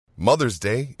Mother's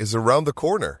Day is around the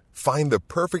corner. Find the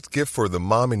perfect gift for the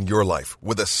mom in your life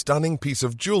with a stunning piece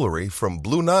of jewelry from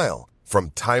Blue Nile.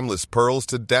 From timeless pearls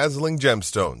to dazzling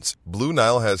gemstones, Blue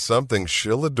Nile has something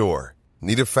she'll adore.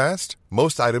 Need it fast?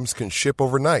 Most items can ship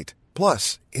overnight.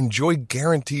 Plus, enjoy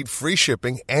guaranteed free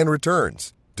shipping and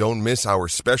returns. Don't miss our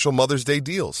special Mother's Day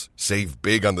deals. Save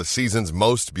big on the season's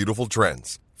most beautiful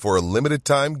trends. For a limited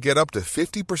time, get up to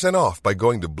 50% off by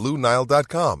going to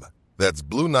BlueNile.com. That's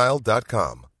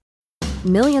BlueNile.com.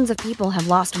 Millions of people have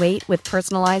lost weight with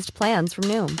personalized plans from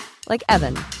Noom. Like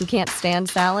Evan, who can't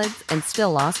stand salads and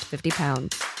still lost 50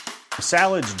 pounds.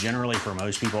 Salads generally for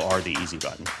most people are the easy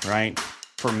button, right?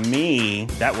 For me,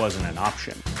 that wasn't an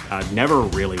option. I never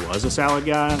really was a salad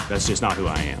guy. That's just not who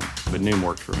I am. But Noom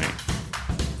worked for me.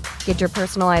 Get your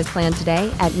personalized plan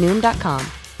today at Noom.com.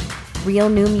 Real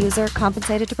Noom user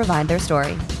compensated to provide their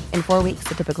story. In 4 weeks,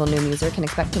 the typical Noom user can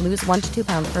expect to lose 1 to 2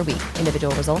 pounds per week.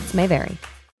 Individual results may vary.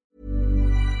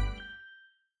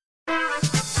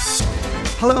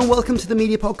 Hello and welcome to the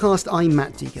Media Podcast. I'm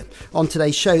Matt Deegan. On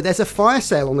today's show, there's a fire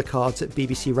sale on the cards at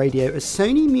BBC Radio as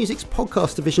Sony Music's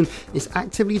podcast division is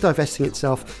actively divesting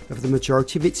itself of the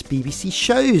majority of its BBC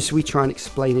shows. We try and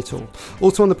explain it all.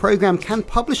 Also on the programme, can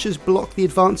publishers block the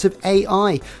advance of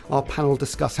AI? Our panel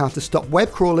discuss how to stop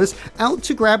web crawlers out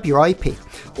to grab your IP.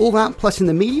 All that plus in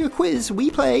the media quiz,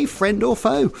 we play Friend or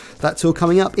Foe. That's all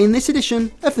coming up in this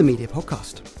edition of the Media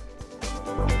Podcast.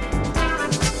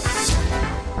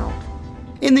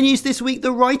 In the news this week,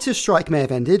 the writers' strike may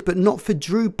have ended, but not for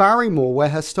Drew Barrymore, where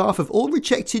her staff have all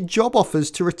rejected job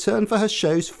offers to return for her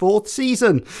show's 4th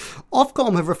season.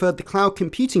 Ofcom have referred the cloud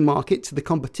computing market to the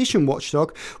competition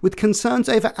watchdog with concerns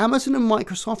over Amazon and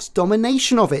Microsoft's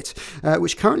domination of it,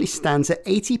 which currently stands at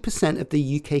 80% of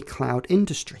the UK cloud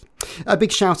industry. A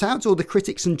big shout out to all the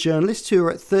critics and journalists who are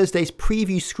at Thursday's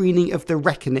preview screening of The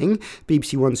Reckoning,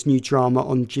 BBC One's new drama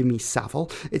on Jimmy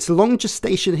Savile. Its long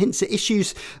gestation hints at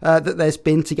issues that there's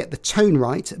been to get the tone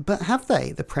right, but have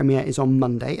they? The premiere is on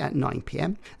Monday at 9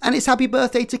 p.m. And it's happy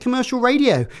birthday to commercial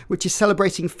radio, which is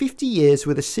celebrating 50 years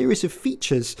with a series of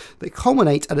features that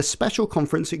culminate at a special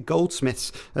conference at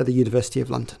Goldsmiths at the University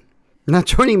of London. Now,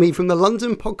 joining me from the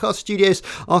London podcast studios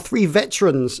are 3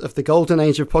 veterans of the golden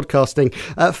age of podcasting.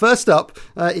 First up,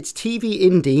 it's TV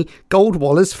indie Gold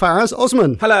Wallers Faraz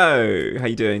Osman. Hello, how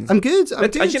you doing? I'm good.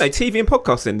 As you know, TV and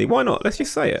podcast indie. Why not? Let's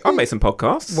just say it. I've made some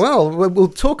podcasts. Well, we'll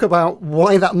talk about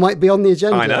why that might be on the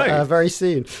agenda I know. Very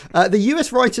soon. The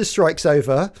US writers' strike's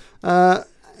over.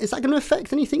 Is that going to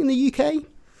affect anything in the UK?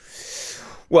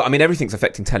 Well, I mean, everything's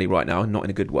affecting telly right now, not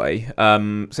in a good way.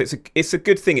 So it's a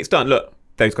good thing it's done. Look,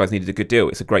 those guys needed a good deal.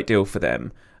 It's a great deal for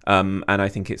them. And I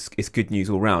think it's good news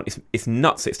all round. It's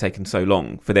nuts it's taken so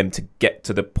long for them to get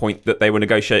to the point that they were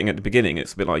negotiating at the beginning.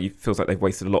 It's a bit like, it feels like they've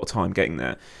wasted a lot of time getting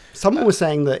there. Someone was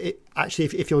saying that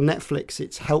if you're Netflix,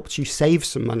 it's helped you save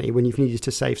some money when you've needed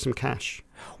to save some cash.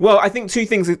 Well, I think 2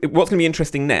 things. What's going to be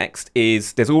interesting next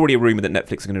is there's already a rumour that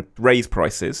Netflix are going to raise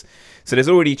prices. So there's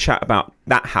already chat about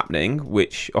that happening,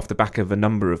 which off the back of a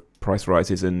number of price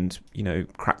rises and,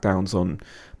 crackdowns on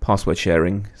password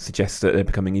sharing suggests that they're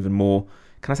becoming even more,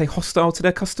 can I say, hostile to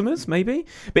their customers, maybe?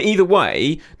 But either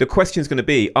way, the question is going to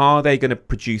be, are they going to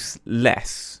produce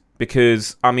less?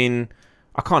 Because, I mean,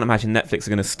 I can't imagine Netflix are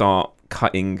going to start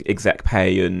cutting exec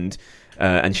pay and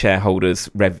shareholders'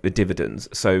 dividends.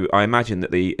 So I imagine that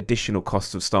the additional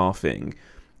cost of staffing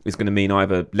is going to mean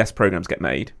either less programs get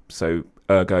made, so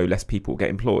ergo less people get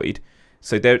employed.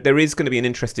 So there is going to be an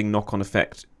interesting knock-on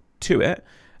effect to it.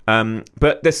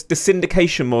 But the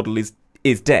syndication model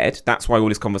is dead. That's why all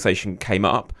this conversation came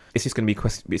up. It's just going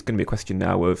to be a question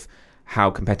now of how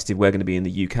competitive we're going to be in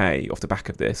the UK off the back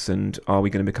of this, and are we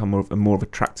going to become a more of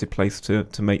attractive place to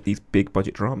make these big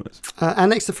budget dramas? And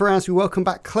next to Faraz, we welcome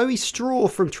back Chloe Straw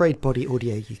from Trade Body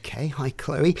Audio UK. Hi,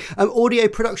 Chloe. Audio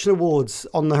Production Awards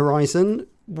on the horizon.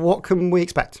 What can we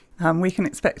expect? We can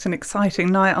expect an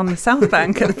exciting night on the South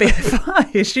Bank at the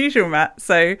BFI, as usual, Matt.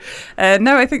 So,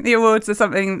 no, I think the awards are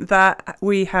something that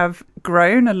we have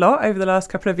grown a lot over the last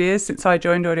couple of years since I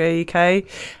joined Audio UK.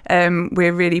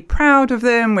 We're really proud of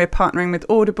them. We're partnering with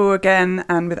Audible again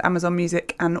and with Amazon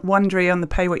Music and Wondery on the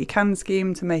Pay What You Can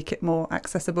scheme to make it more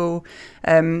accessible.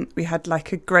 We had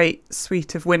a great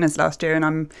suite of winners last year, and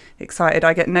I'm excited.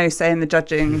 I get no say in the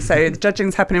judging. So the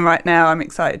judging's happening right now. I'm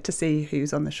excited to see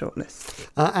who's on the shortlist.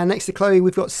 And next to Chloe,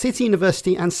 we've got City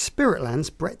University and Spiritland's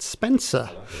Brett Spencer.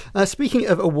 Speaking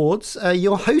of awards,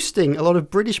 you're hosting a lot of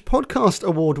British Podcast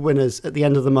Award winners at the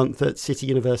end of the month at City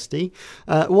University.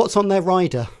 What's on their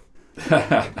rider?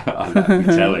 That'd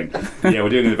be telling. Yeah, we're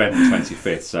doing an event on the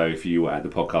 25th, so if you were at the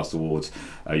Podcast Awards,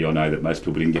 you'll know that most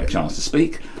people didn't get a chance to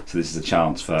speak. So this is a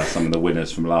chance for some of the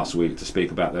winners from last week to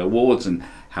speak about their awards and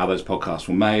how those podcasts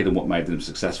were made and what made them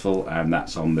successful, and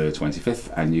that's on the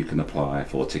 25th, and you can apply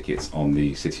for tickets on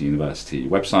the City University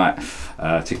website.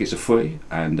 Tickets are free,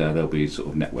 and there'll be sort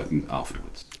of networking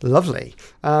afterwards. Lovely.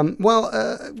 Kind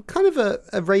of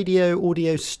a radio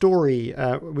audio story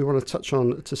we want to touch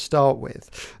on to start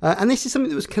with. And this is something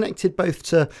that was connected both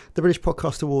to the British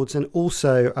Podcast Awards and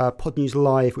also Pod News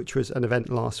Live, which was an event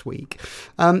last week.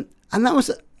 And that was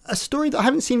a story that I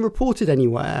haven't seen reported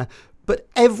anywhere, but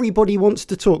everybody wants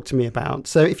to talk to me about.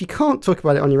 So if you can't talk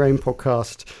about it on your own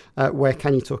podcast, where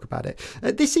can you talk about it?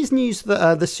 This is news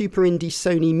that the super indie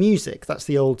Sony Music, that's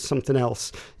the old something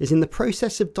else, is in the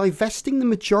process of divesting the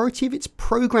majority of its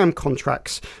programme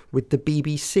contracts with the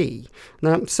BBC.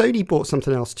 Now, Sony bought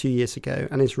something else 2 years ago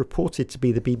and is reported to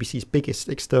be the BBC's biggest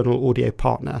external audio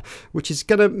partner, which is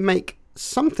going to make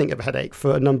something of a headache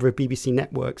for a number of BBC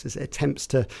networks as it attempts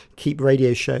to keep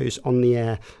radio shows on the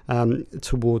air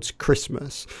towards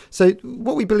Christmas. So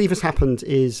what we believe has happened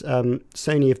is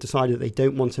Sony have decided that they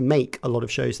don't want to make a lot of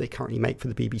shows they currently make for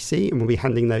the BBC and will be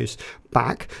handing those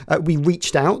back. We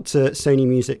reached out to Sony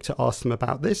Music to ask them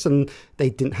about this and they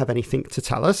didn't have anything to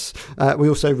tell us. We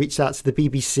also reached out to the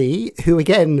BBC, who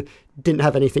again didn't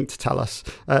have anything to tell us,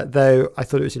 though I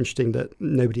thought it was interesting that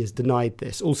nobody has denied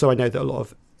this. Also, I know that a lot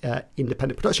of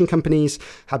independent production companies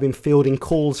have been fielding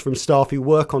calls from staff who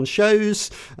work on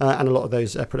shows, and a lot of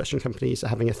those production companies are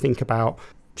having a think about,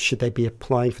 should they be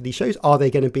applying for these shows? Are they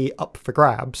going to be up for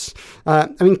grabs? I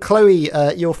mean, Chloe,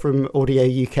 you're from Audio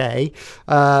UK.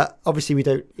 Obviously, we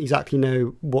don't exactly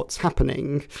know what's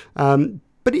happening,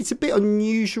 but it's a bit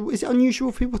unusual. Is it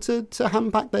unusual for people to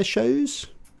hand back their shows?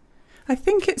 I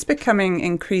think it's becoming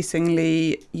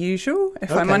increasingly usual,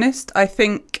 if I'm honest. I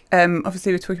think,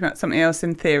 obviously, we're talking about something else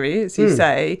in theory, as you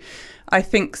say. I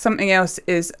think something else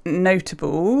is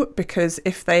notable because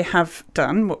if they have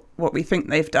done what we think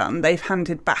they've done, they've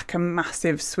handed back a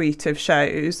massive suite of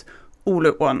shows all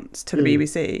at once to the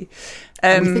BBC.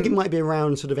 And we think it might be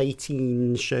around sort of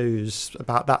 18 shows,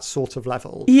 about that sort of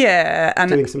level. Yeah. And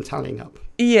doing some tallying up.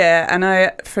 Yeah,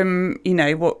 and from,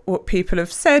 what people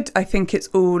have said, I think it's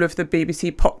all of the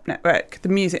BBC Pop Network, the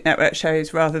music network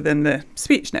shows, rather than the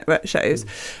speech network shows.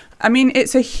 I mean,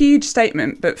 it's a huge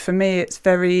statement, but for me, it's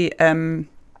very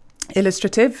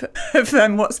illustrative of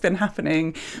what's been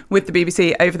happening with the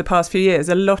BBC over the past few years.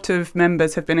 A lot of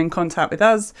members have been in contact with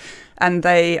us, and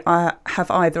they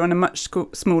have either on a much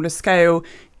smaller scale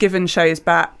given shows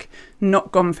back,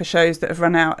 not gone for shows that have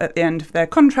run out at the end of their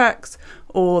contracts,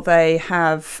 or they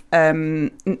have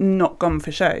not gone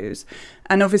for shows.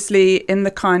 And obviously in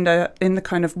the kind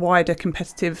of wider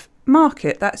competitive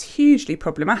market, that's hugely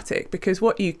problematic, because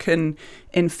what you can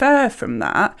infer from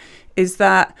that is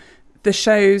that the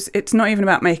shows, it's not even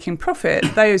about making profit.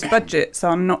 Those budgets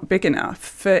are not big enough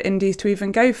for indies to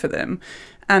even go for them.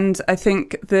 And I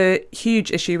think the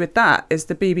huge issue with that is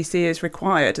the BBC is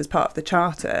required as part of the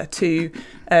charter to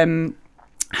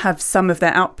have some of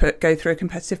their output go through a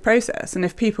competitive process. And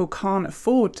if people can't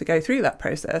afford to go through that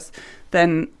process,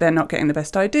 then they're not getting the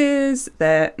best ideas,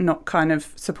 they're not kind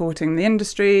of supporting the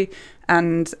industry.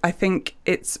 And I think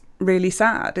it's really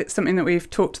sad. It's something that we've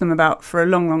talked to them about for a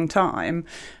long, long time.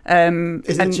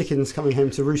 Isn't chickens coming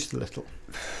home to roost a little?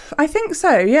 I think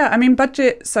so, yeah. I mean,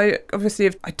 budget, so obviously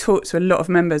I talk to a lot of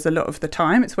members a lot of the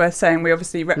time. It's worth saying we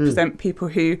obviously represent people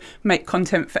who make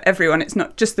content for everyone. It's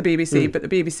not just the BBC, but the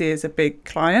BBC is a big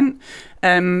client.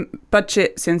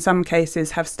 Budgets in some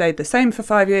cases have stayed the same for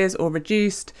 5 years or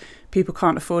reduced. People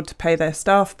can't afford to pay their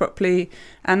staff properly.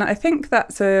 And I think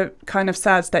that's a kind of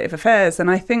sad state of affairs.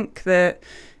 And I think that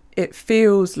it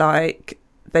feels like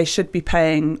they should be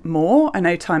paying more. I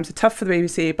know times are tough for the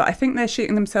BBC, but I think they're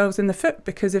shooting themselves in the foot,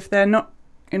 because if they're not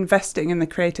investing in the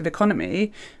creative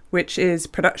economy, which is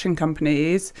production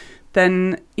companies,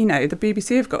 then, the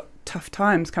BBC have got tough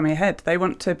times coming ahead. They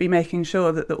want to be making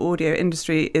sure that the audio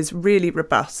industry is really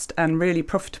robust and really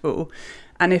profitable.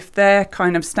 And if they're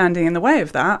kind of standing in the way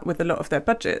of that with a lot of their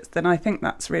budgets, then I think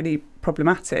that's really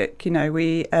problematic.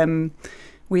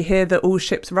 We hear that all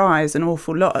ships rise an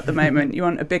awful lot at the moment. You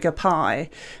want a bigger pie.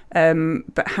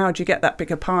 But how do you get that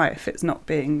bigger pie if it's not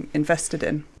being invested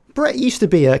in? Brett used to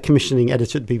be a commissioning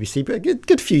editor at the BBC, but a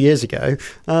good few years ago.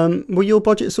 Were your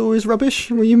budgets always rubbish?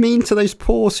 Were you mean to those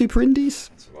poor super indies?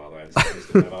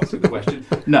 Answering the question.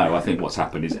 No, I think what's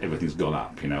happened is everything's gone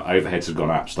up. Overheads have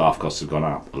gone up, staff costs have gone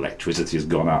up, electricity has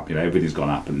gone up. Everything's gone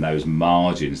up, and those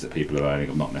margins that people are earning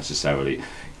have not necessarily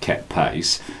kept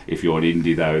pace. If you're an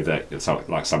indie though, that it's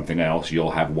like something else,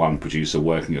 you'll have one producer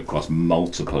working across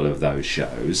multiple of those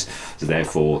shows, so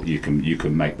therefore you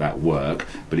can make that work.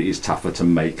 But it is tougher to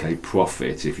make a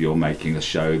profit if you're making a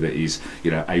show that is,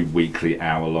 you know, a weekly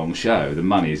hour-long show. The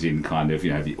money is in kind of,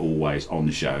 you know, the always-on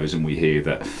shows, and we hear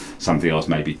that something else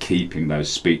may be keeping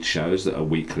those speech shows that are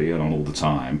weekly and on all the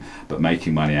time, but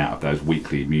making money out of those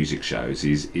weekly music shows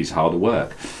is harder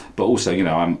work. But also, you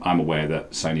know, I'm aware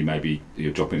that Sony maybe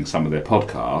you're dropping some of their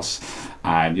podcasts,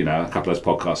 and, you know, a couple of those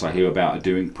podcasts I hear about are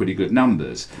doing pretty good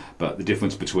numbers. But the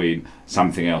difference between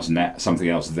something else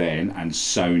then and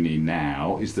Sony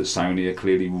now is that Sony are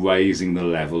clearly raising the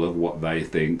level of what they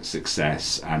think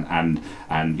success and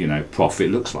you know, profit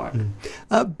looks like.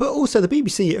 But also the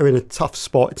BBC are in a tough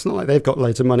spot. It's not like they've got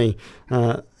loads of money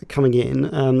coming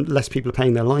in. Less people are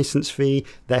paying their licence fee.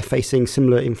 They're facing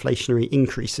similar inflationary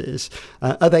increases.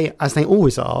 Are they, as they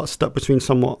always are, stuck between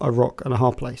somewhat a rock and a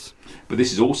hard place? But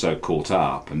this is also caught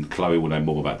up, and Chloe will know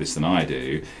more about this than I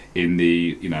do, in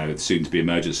the, you know, soon-to-be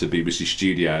emergence of BBC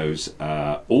Studios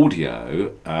audio,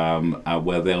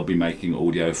 where they'll be making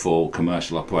audio for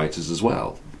commercial operators as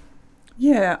well.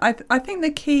 Yeah, I think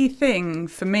the key thing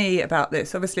for me about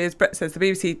this, obviously, as Brett says, the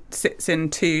BBC sits in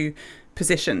two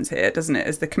positions here, doesn't it,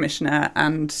 as the commissioner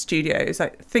and studios. I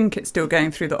think it's still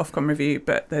going through the Ofcom review,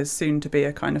 but there's soon to be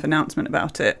a kind of announcement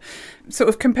about it. Sort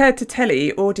of compared to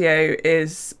telly, audio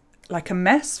is like a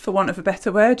mess, for want of a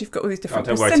better word. You've got all these different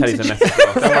percentages. Don't worry, telly's a mess as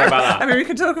well. Don't worry about that. I mean, we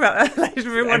can talk about that later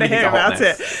if we want to hear about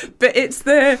it. But it's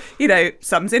the, you know,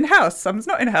 some's in-house, some's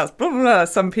not in-house, blah, blah, blah.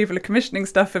 Some people are commissioning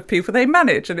stuff of people they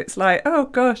manage, and it's like, oh,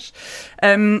 gosh.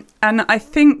 And I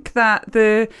think that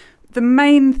the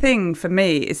main thing for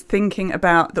me is thinking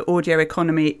about the audio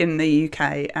economy in the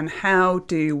UK and how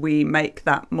do we make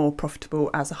that more profitable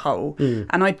as a whole.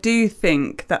 And I do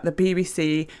think that the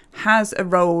BBC has a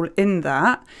role in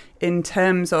that, in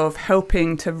terms of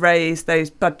helping to raise those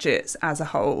budgets as a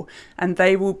whole. And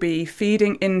they will be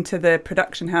feeding into the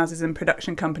production houses and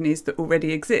production companies that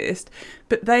already exist,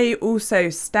 but they also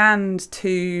stand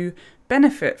to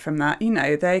benefit from that. You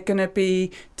know, they're going to be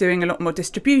doing a lot more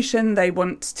distribution. They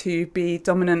want to be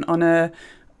dominant on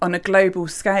a global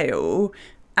scale,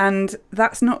 and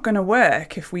that's not going to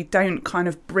work if we don't kind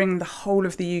of bring the whole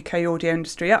of the UK audio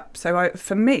industry up. So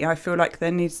for me, I feel like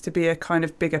there needs to be a kind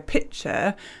of bigger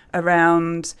picture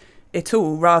around it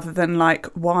all, rather than like,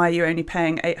 why are you only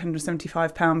paying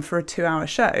 £875 for a 2-hour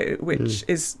show, which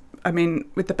is, I mean,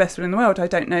 with the best will in the world, I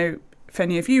don't know if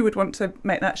any of you would want to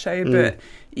make that show, but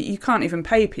you can't even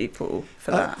pay people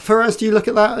for that. Faraz, do you look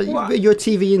at that? You're a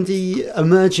TV indie,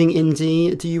 emerging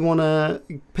indie. Do you want to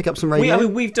pick up some radio?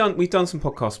 We've done some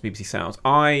podcasts for BBC Sounds.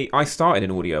 I started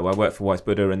in audio. I worked for Wise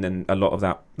Buddha, and then a lot of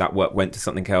that work went to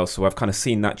something else. So I've kind of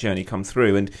seen that journey come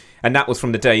through, and that was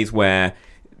from the days where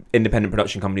independent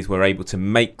production companies were able to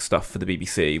make stuff for the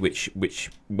BBC,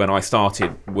 which when I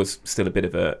started was still a bit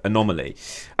of an anomaly.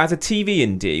 As a TV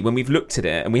indie, when we've looked at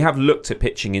it, and we have looked at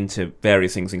pitching into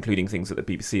various things, including things that the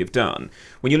BBC have done,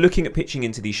 when you're looking at pitching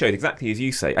into these shows, exactly as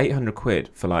you say, £800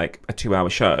 for like a 2-hour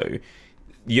show,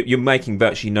 you're making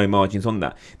virtually no margins on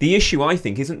that. The issue, I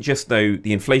think, isn't just, though,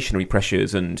 the inflationary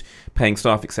pressures and paying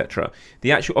staff, etc.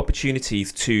 The actual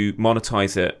opportunities to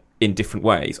monetize it in different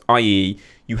ways, i.e.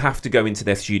 you have to go into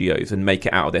their studios and make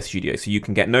it out of their studios, so you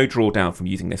can get no drawdown from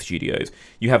using their studios.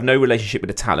 You have no relationship with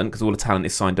the talent, because all the talent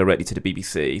is signed directly to the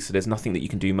BBC, so there's nothing that you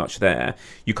can do much there.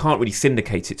 You can't really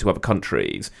syndicate it to other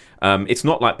countries. It's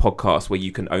not like podcasts where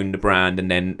you can own the brand and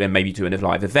then maybe do a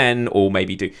live event, or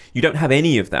maybe you don't have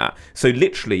any of that. So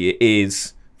literally it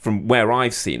is, from where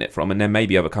I've seen it from, and there may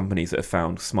be other companies that have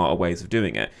found smarter ways of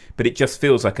doing it, but it just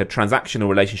feels like a transactional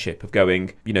relationship of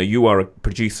going, you know, you are a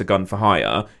producer gun for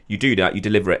hire, you do that, you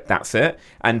deliver it, that's it.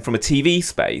 And from a TV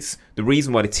space, the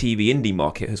reason why the TV indie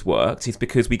market has worked is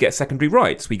because we get secondary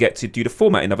rights, we get to do the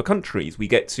format in other countries, we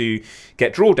get to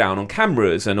get drawdown on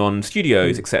cameras and on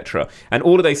studios, etc. And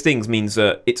all of those things means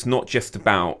that it's not just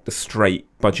about the straight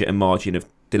budget and margin of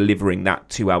delivering that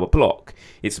 2-hour block,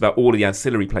 it's about all of the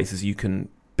ancillary places you can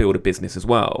build a business as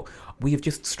well. We have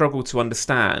just struggled to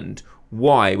understand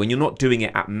why, when you're not doing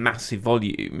it at massive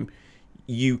volume,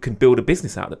 you can build a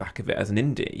business out the back of it as an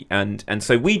indie. And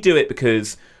so we do it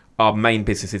because our main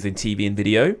business is in TV and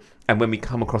video, and when we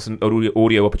come across an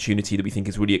audio opportunity that we think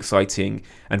is really exciting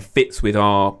and fits with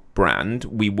our brand,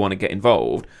 we want to get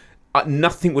involved.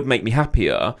 Nothing would make me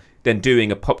happier than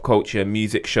doing a pop culture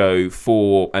music show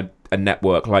for a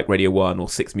network like Radio 1 or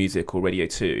Six Music or Radio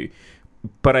 2.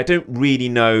 But I don't really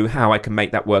know how I can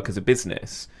make that work as a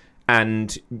business.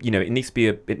 And it needs to be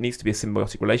a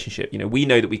symbiotic relationship. We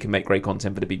know that we can make great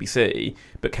content for the BBC,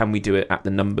 but can we do it at the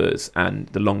numbers and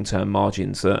the long-term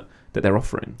margins that they're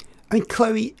offering? I mean,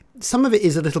 Chloe, some of it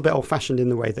is a little bit old-fashioned in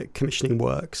the way that commissioning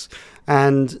works.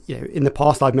 And in the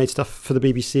past, I've made stuff for the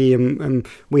BBC, and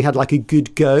we had like a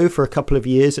good go for a couple of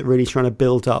years at really trying to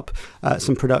build up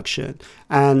some production.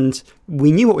 And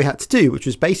we knew what we had to do, which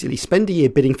was basically spend a year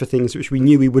bidding for things which we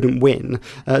knew we wouldn't win,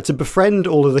 to befriend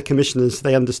all of the commissioners so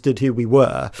they understood who we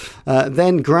were,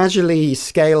 then gradually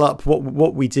scale up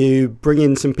what we do, bring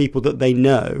in some people that they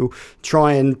know,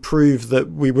 try and prove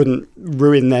that we wouldn't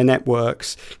ruin their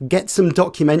networks, get some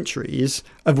documentaries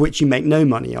of which you make no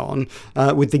money on,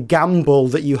 with the gamble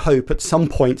that you hope at some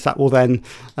point that will then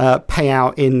pay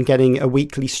out in getting a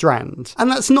weekly strand. And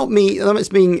that's not me, that's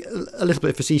being a little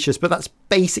bit facetious, but that's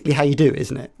basically how you do it,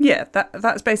 isn't it? Yeah,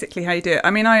 that's basically how you do it.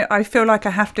 I mean, I feel like I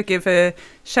have to give a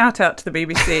shout out to the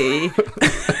BBC,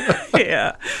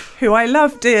 who I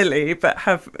love dearly, but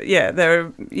there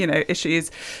are, issues.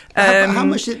 How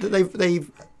much is it that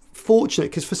they've fortunate,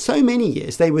 because for so many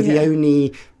years they were the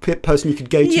only person you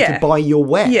could go to buy your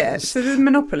wares. Yeah, so there's a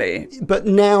monopoly. But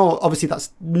now, obviously,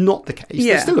 that's not the case.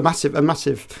 Yeah. There's still a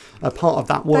massive part of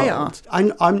that world. They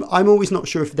are. I'm always not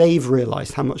sure if they've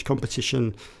realised how much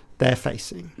competition they're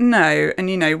facing. No, and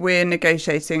we're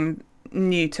negotiating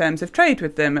new terms of trade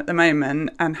with them at the moment,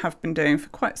 and have been doing for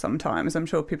quite some time, as I'm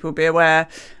sure people will be aware.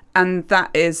 And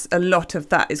a lot of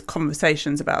that is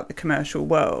conversations about the commercial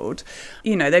world.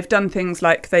 They've done things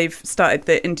like they've started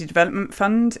the Indie Development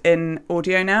Fund in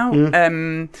audio now,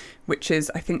 which is,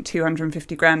 I think,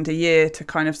 250 grand a year to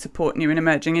kind of support new and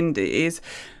emerging indies.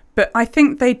 But I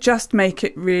think they just make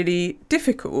it really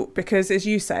difficult because, as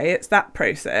you say, it's that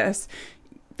process.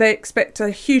 They expect a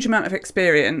huge amount of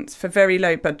experience for very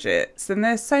low budgets. And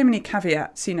there's so many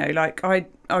caveats, like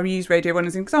I'll use Radio 1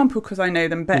 as an example because I know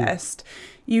them best.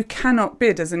 You cannot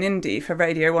bid as an indie for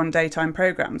Radio 1 daytime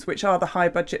programmes, which are the high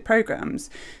budget programmes.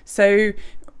 So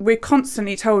we're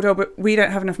constantly told, but we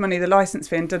don't have enough money, the licence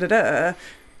fee and da-da-da.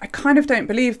 I kind of don't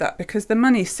believe that because the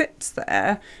money sits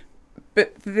there,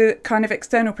 but the kind of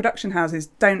external production houses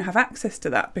don't have access to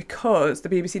that because the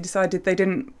BBC decided they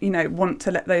didn't, want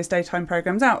to let those daytime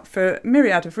programmes out for a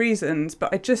myriad of reasons.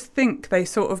 But I just think they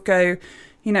sort of go,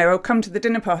 I'll come to the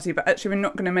dinner party, but actually we're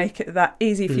not going to make it that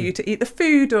easy for you to eat the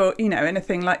food or,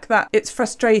 anything like that. It's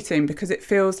frustrating because it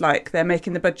feels like they're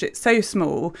making the budget so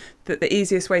small that the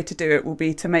easiest way to do it will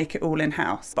be to make it all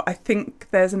in-house. But I think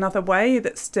there's another way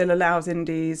that still allows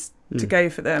indies to go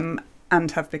for them and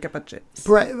have bigger budgets.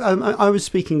 Brett, I was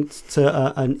speaking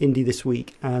to an indie this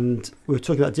week, and we were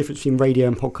talking about the difference between radio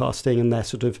and podcasting and their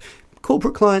sort of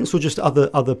corporate clients or just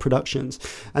other productions.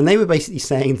 And they were basically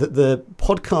saying that the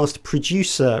podcast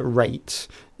producer rate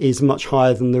is much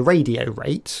higher than the radio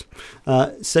rate.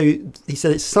 So he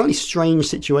said it's a slightly strange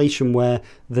situation where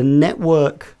the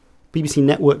BBC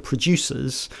network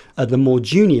producers are the more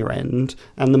junior end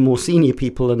and the more senior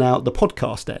people are now at the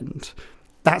podcast end.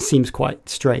 That seems quite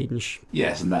strange.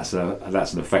 Yes, and that's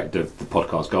an effect of the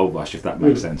podcast gold rush, if that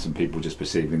makes sense, and people just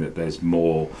perceiving that there's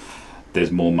more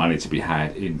money to be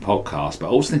had in podcasts. But I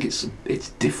also think it's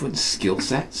different skill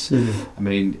sets. I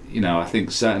mean, I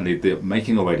think certainly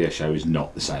making a radio show is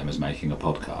not the same as making a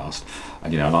podcast.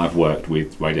 And and I've worked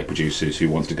with radio producers who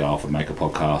wanted to go off and make a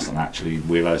podcast and actually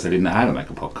realised they didn't know how to make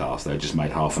a podcast. They just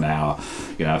made half an hour,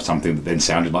 of something that then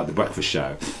sounded like the breakfast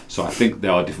show. So I think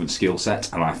there are different skill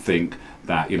sets, and I think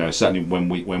that certainly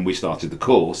when we started the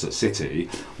course at City,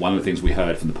 one of the things we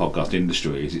heard from the podcast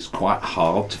industry is it's quite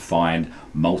hard to find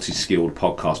multi-skilled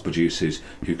podcast producers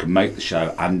who can make the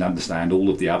show and understand all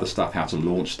of the other stuff, how to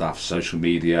launch stuff, social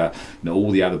media, all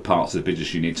the other parts of the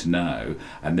business you need to know.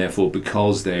 And therefore,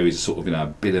 because there is sort of a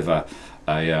bit of a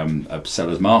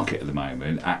seller's market at the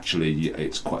moment, actually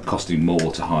it's quite costing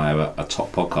more to hire a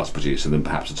top podcast producer than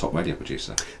perhaps a top radio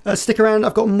producer. Stick around,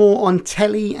 I've got more on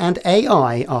telly and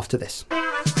AI after this.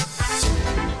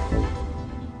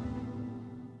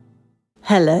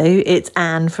 Hello, it's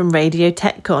Anne from Radio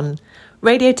TechCon.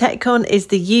 Radio TechCon is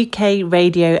the UK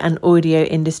radio and audio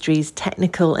industry's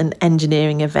technical and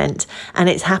engineering event, and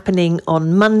it's happening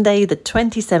on Monday the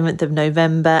 27th of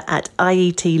November at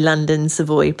IET London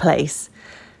Savoy Place.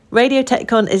 Radio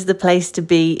TechCon is the place to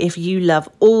be if you love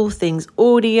all things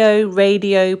audio,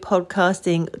 radio,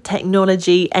 podcasting,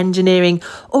 technology, engineering,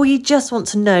 or you just want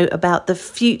to know about the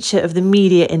future of the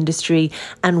media industry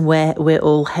and where we're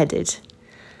all headed.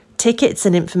 Tickets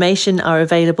and information are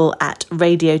available at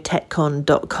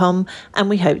radiotechcon.com, and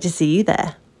we hope to see you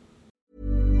there.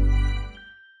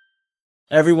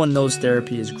 Everyone knows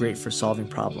therapy is great for solving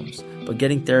problems, but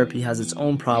getting therapy has its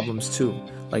own problems too,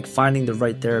 like finding the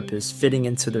right therapist, fitting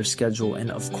into their schedule,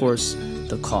 and of course,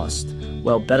 the cost.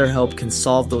 Well, BetterHelp can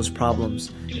solve those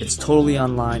problems. It's totally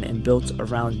online and built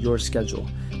around your schedule.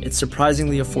 It's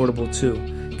surprisingly affordable too.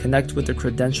 Connect with a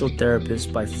credentialed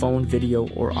therapist by phone, video,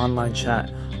 or online chat,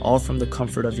 all from the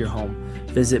comfort of your home.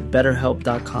 Visit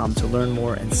BetterHelp.com to learn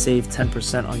more and save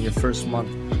 10% on your first month.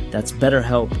 That's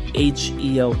BetterHelp,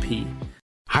 H-E-L-P.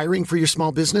 Hiring for your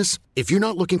small business? If you're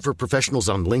not looking for professionals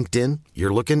on LinkedIn,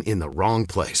 you're looking in the wrong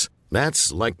place.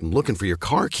 That's like looking for your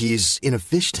car keys in a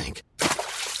fish tank.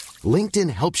 LinkedIn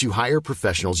helps you hire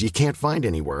professionals you can't find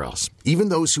anywhere else, even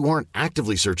those who aren't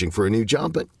actively searching for a new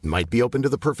job but might be open to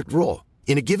the perfect role.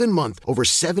 In a given month, over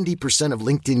 70% of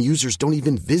LinkedIn users don't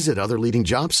even visit other leading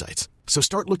job sites. So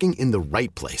start looking in the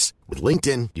right place. With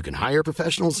LinkedIn, you can hire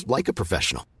professionals like a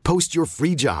professional. Post your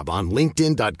free job on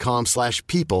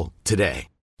linkedin.com/people today.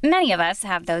 Many of us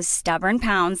have those stubborn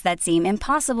pounds that seem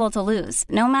impossible to lose,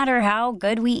 no matter how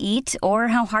good we eat or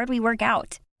how hard we work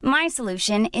out. My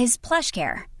solution is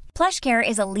PlushCare. PlushCare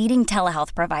is a leading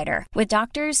telehealth provider with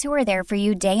doctors who are there for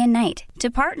you day and night to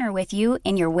partner with you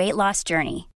in your weight loss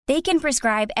journey. They can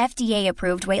prescribe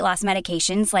FDA-approved weight loss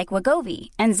medications like Wegovy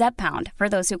and Zepbound for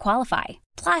those who qualify.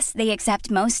 Plus, they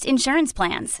accept most insurance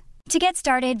plans. To get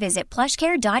started, visit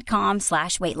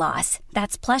plushcare.com/weightloss.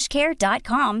 That's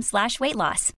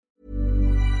plushcare.com/weightloss.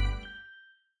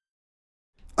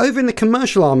 Over in the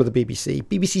commercial arm of the BBC,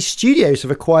 BBC Studios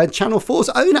have acquired Channel 4's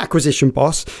own acquisition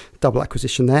boss, double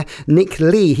acquisition there, Nick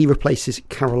Lee. He replaces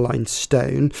Caroline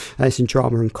Stone. It's in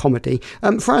drama and comedy.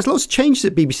 Faraz, lots of changes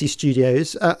at BBC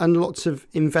Studios and lots of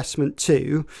investment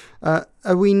too. Are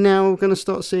we now going to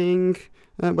start seeing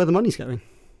where the money's going?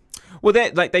 Well,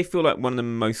 they feel like one of the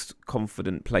most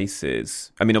confident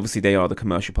places. I mean, obviously they are the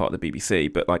commercial part of the BBC,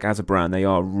 but like as a brand, they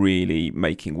are really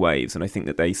making waves, and I think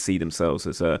that they see themselves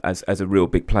as a real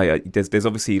big player. There's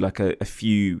obviously like a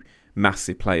few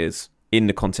massive players in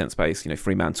the content space,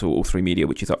 Fremantle or 3 Media,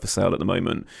 which is up for sale at the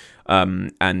moment,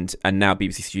 and now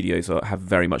BBC Studios have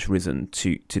very much risen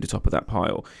to the top of that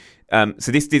pile.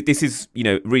 So this is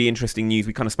really interesting news.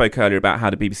 We kind of spoke earlier about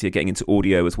how the BBC are getting into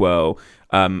audio as well.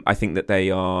 I think that they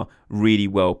are really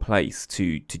well placed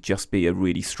to just be a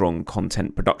really strong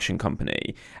content production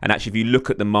company. And actually, if you look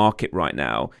at the market right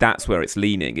now, that's where it's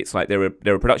leaning. It's like there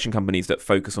are production companies that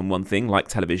focus on one thing, like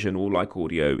television or like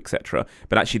audio, etc.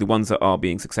 But actually, the ones that are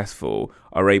being successful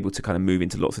are able to kind of move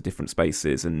into lots of different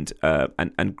spaces and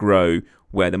grow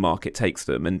where the market takes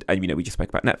them. And we just spoke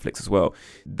about Netflix as well.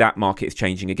 That market is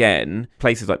changing again.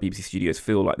 Places like BBC Studios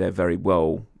feel like they're very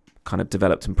well kind of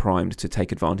developed and primed to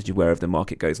take advantage of wherever the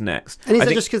market goes next. And is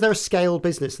it just because they're a scale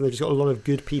business and they've just got a lot of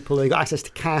good people, they've got access to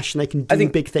cash and they can do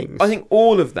big things? I think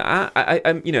all of that,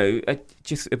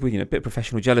 just a bit of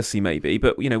professional jealousy maybe,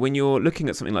 but when you're looking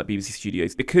at something like BBC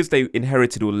Studios, because they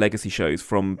inherited all the legacy shows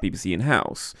from BBC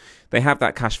in-house, they have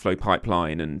that cash flow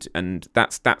pipeline, and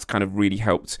that's kind of really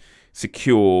helped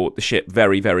secure the ship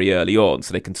very, very early on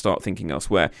so they can start thinking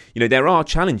elsewhere. There are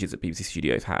challenges that BBC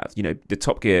Studios has. The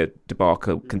Top Gear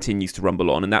debacle continues to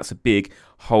rumble on, and that's a big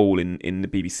hole in the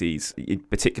BBC's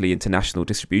particularly international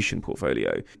distribution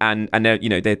portfolio. And there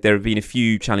have been a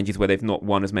few challenges where they've not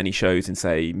won as many shows in,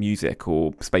 say, music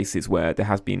or spaces where there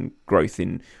has been growth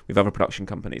with other production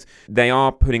companies. They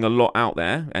are putting a lot out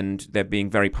there and they're being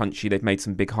very punchy. They've made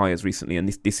some big hires recently, and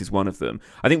this is one of them.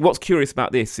 I think what's curious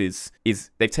about this is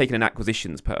they've taken an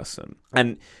acquisitions person,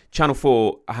 and Channel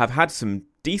 4 have had some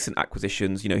decent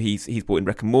acquisitions. He's brought in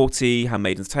Rick and Morty.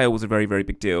 Handmaid's Tale was a very, very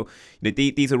big deal.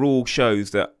 These are all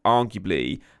shows that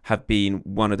arguably have been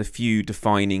one of the few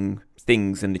defining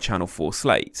things in the Channel 4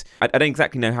 slate. I don't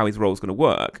exactly know how his role is going to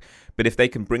work, but if they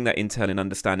can bring that intel in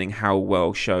understanding how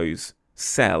well shows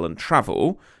sell and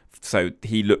travel, so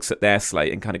he looks at their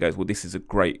slate and kind of goes, well, this is a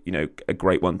great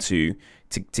one to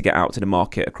get out to the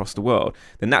market across the world,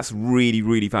 then that's really,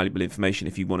 really valuable information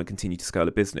if you want to continue to scale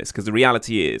a business. Because the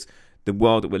reality is, the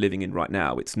world that we're living in right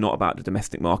now, it's not about the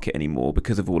domestic market anymore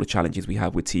because of all the challenges we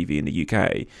have with TV in the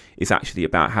UK. It's actually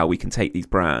about how we can take these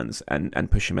brands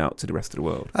and push them out to the rest of the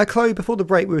world. Chloe, before the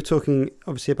break, we were talking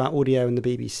obviously about audio and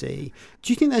the BBC.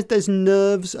 Do you think there's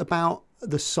nerves about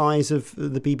the size of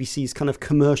the BBC's kind of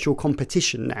commercial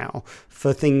competition now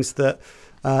for things that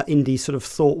indies sort of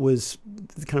thought was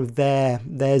kind of their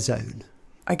zone?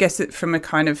 I guess from a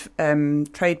kind of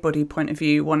trade body point of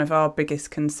view, one of our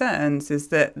biggest concerns is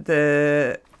that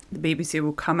the BBC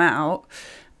will come out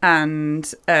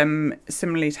and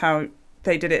similarly to how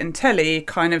they did it in telly,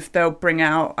 kind of they'll bring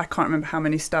out, I can't remember how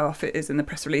many staff it is in the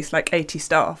press release, like 80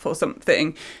 staff or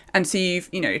something. And so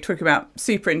you're talking about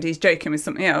super indies joking with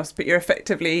something else, but you're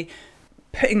effectively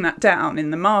putting that down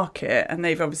in the market, and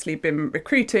they've obviously been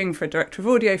recruiting for a director of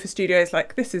audio for studios.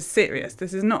 Like, this is serious.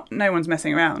 This is not, no one's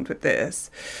messing around with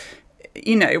this.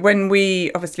 You know, when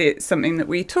we, obviously it's something that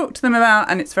we talk to them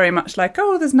about, and it's very much like,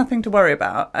 oh, there's nothing to worry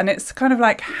about. And it's kind of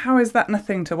like, how is that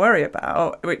nothing to worry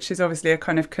about? Which is obviously a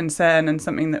kind of concern and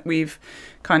something that we've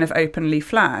kind of openly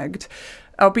flagged.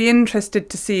 I'll be interested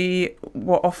to see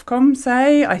what Ofcom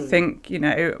say. I think, you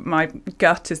know, my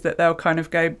gut is that they'll kind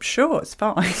of go, sure, it's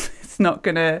fine. It's not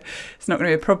gonna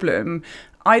be a problem.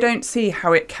 I don't see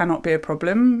how it cannot be a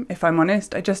problem, if I'm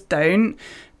honest. I just don't.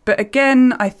 But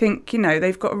again, I think, you know,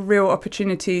 they've got a real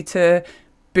opportunity to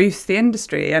boost the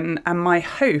industry, and my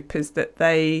hope is that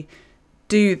they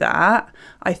do that.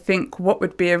 I think what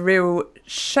would be a real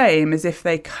shame is if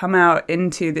they come out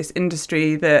into this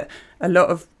industry that a lot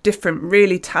of different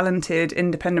really talented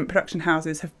independent production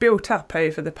houses have built up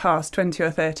over the past 20 or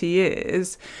 30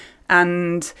 years,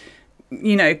 and,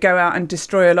 you know, go out and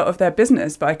destroy a lot of their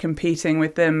business by competing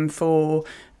with them for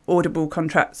Audible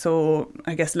contracts, or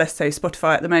I guess less so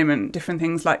Spotify at the moment, different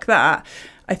things like that.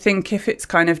 I think if it's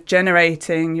kind of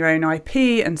generating your own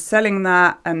IP and selling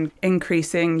that and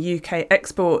increasing UK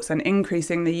exports and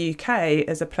increasing the UK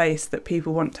as a place that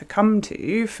people want to come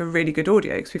to for really good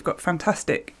audio, because we've got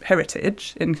fantastic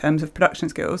heritage in terms of production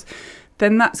skills,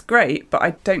 then that's great. But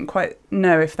I don't quite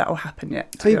know if that will happen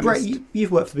yet. I mean, Brett,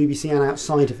 you've worked for the BBC and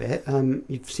outside of it.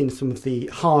 You've seen some of the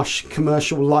harsh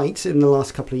commercial light in the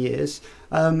last couple of years.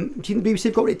 Do you think the BBC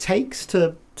have got what it takes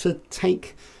to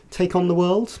take on the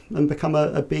world and become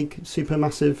a big,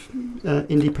 supermassive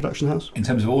indie production house? In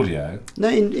terms of audio? No,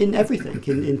 in everything,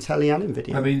 in telly and in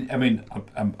video. I mean,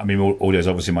 audio is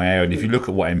obviously my area, and if you look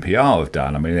at what NPR have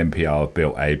done, I mean, NPR have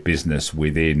built a business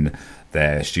within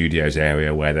their studios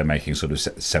area where they're making sort of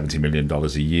 $70 million a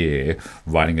year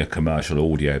running a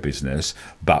commercial audio business,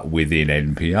 but within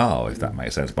NPR, if that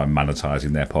makes sense, by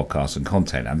monetising their podcasts and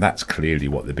content. And that's clearly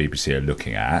what the BBC are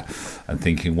looking at and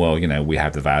thinking, well, you know, we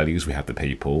have the values, we have the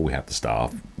people, we have the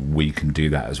staff, we can do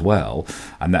that as well.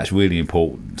 And that's really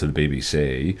important to the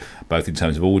BBC, both in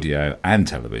terms of audio and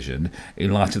television,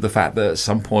 in light of the fact that at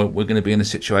some point we're going to be in a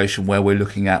situation where we're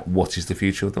looking at what is the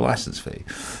future of the licence fee.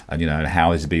 And, you know,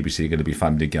 how is the BBC going to be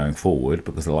funded going forward,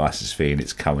 because the licence fee in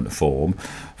its current form,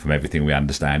 from everything we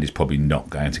understand, is probably not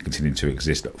going to continue to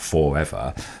exist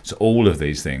forever. So all of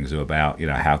these things are about, you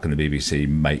know, how can the BBC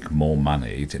make more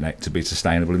money to be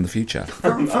sustainable in the future.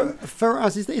 For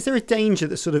us, is there a danger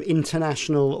that sort of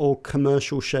international or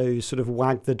commercial shows sort of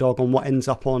wag the dog on what ends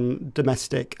up on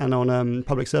domestic and on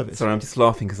public service? Sorry, I'm just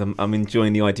laughing because I'm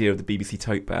enjoying the idea of the BBC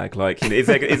tote bag. Like, you know, is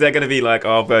there going to be like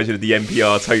our version of the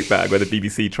NPR tote bag where the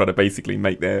BBC try to basically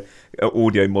make their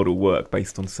audio model work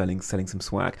based on selling some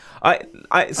swag?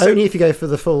 So, only if you go for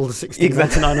the full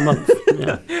 $16.99 a month.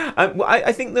 Yeah.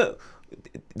 I think that,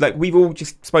 like, we've all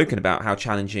just spoken about how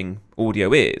challenging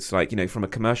audio is, like, you know, from a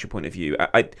commercial point of view.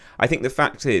 I think the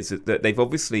fact is that they've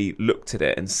obviously looked at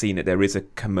it and seen that there is a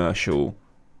commercial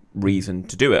reason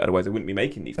to do it, otherwise they wouldn't be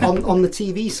making these. On the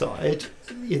TV side,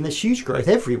 there's huge growth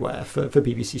everywhere for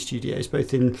BBC studios,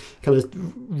 both in kind of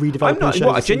redeveloping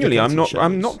shows.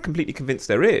 I'm not completely convinced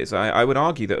there is. I would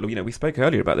argue that, you know, we spoke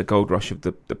earlier about the gold rush of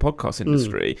the podcast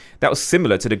industry. That was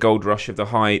similar to the gold rush of the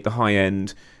high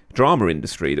end drama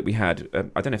industry that we had.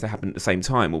 I don't know if they happened at the same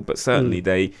time, but certainly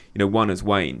they, you know, one has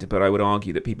waned. But I would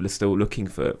argue that people are still looking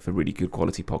for really good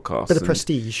quality podcasts. Bit of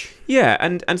prestige. Yeah,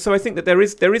 and so I think that there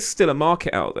is still a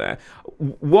market out there.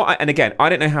 And again, I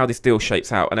don't know how this deal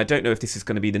shapes out, and I don't know if this is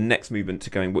going to be the next movement to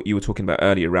going what you were talking about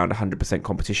earlier around 100%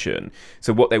 competition.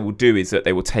 So what they will do is that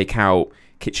they will take out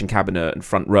Kitchen Cabinet and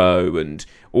Front Row and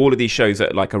all of these shows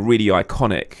that are really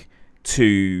iconic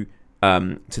to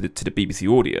the BBC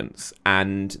audience,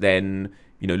 and then,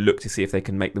 you know, look to see if they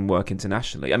can make them work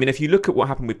internationally. I mean, if you look at what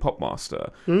happened with Popmaster,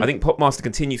 I think Popmaster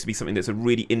continues to be something that's a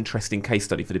really interesting case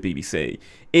study for the BBC.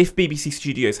 If BBC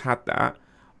Studios had that,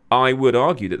 I would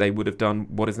argue that they would have done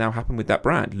what has now happened with that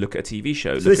brand. Look at a TV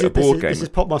show, look at a board game. This is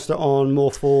Popmaster on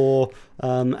More 4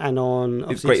 and on...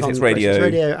 Greatest Hits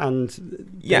Radio.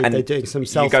 And and they're doing some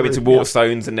self... You go into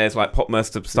Waterstones and there's like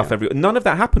Popmaster stuff everywhere. None of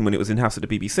that happened when it was in-house at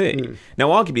the BBC. Now,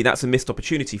 arguably, that's a missed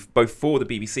opportunity both for the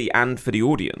BBC and for the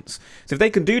audience. So if they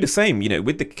can do the same, you know,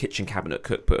 with the Kitchen Cabinet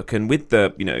cookbook and with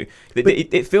the, you know...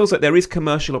 it feels like there is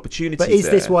commercial opportunity. But is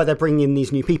this why they're bringing in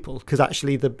these new people? Because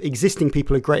actually the existing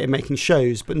people are great at making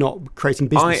shows, but not creating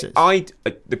businesses.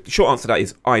 The short answer to that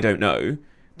is I don't know.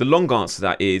 The long answer to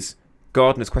that is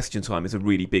Gardener's Question Time is a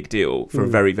really big deal for a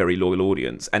very, very loyal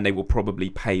audience, and they will probably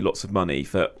pay lots of money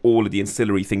for all of the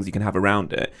ancillary things you can have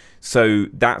around it. So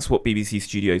that's what BBC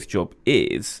Studios' job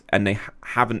is, and they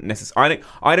haven't necessarily...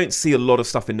 I don't see a lot of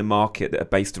stuff in the market that are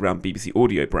based around BBC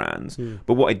audio brands,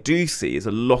 but what I do see is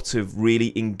a lot of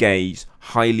really engaged,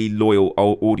 highly loyal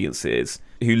audiences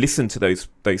who listen to those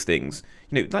things.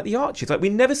 You know, like the Archers. Like, we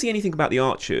never see anything about the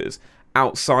Archers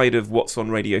outside of what's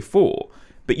on Radio 4.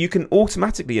 But you can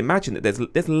automatically imagine that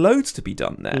there's loads to be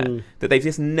done there that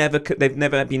they've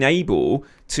never been able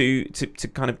to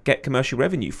kind of get commercial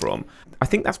revenue from. I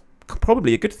think that's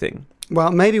probably a good thing.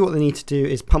 Well, maybe what they need to do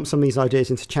is pump some of these ideas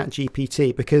into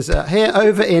ChatGPT, because here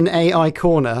over in AI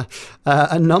Corner,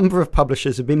 a number of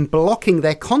publishers have been blocking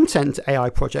their content AI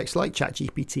projects like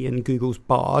ChatGPT and Google's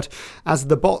Bard as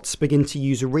the bots begin to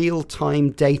use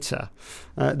real-time data.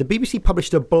 The BBC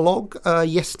published a blog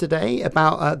yesterday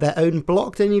about their own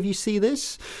block. Did any of you see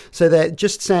this? So they're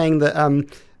just saying that...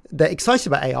 they're excited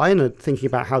about AI and are thinking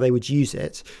about how they would use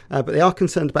it, but they are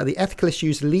concerned about the ethical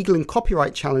issues, legal and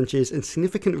copyright challenges, and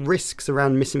significant risks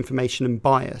around misinformation and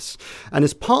bias. And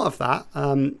as part of that,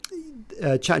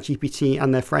 ChatGPT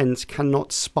and their friends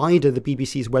cannot spider the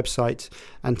BBC's website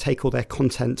and take all their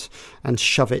content and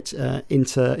shove it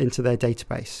into their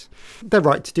database. They're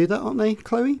right to do that, aren't they,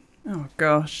 Chloe? Oh,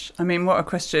 gosh. I mean, what a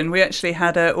question. We actually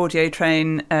had an Audio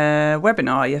Train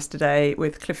webinar yesterday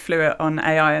with Cliff Flewitt on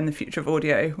AI and the future of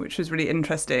audio, which was really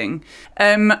interesting.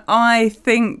 I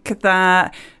think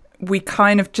that we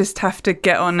kind of just have to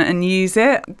get on and use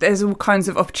it. There's all kinds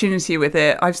of opportunity with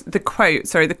it. The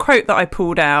quote that I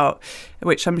pulled out,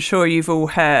 which I'm sure you've all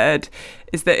heard,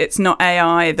 is that it's not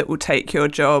AI that will take your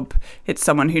job, it's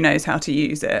someone who knows how to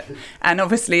use it. And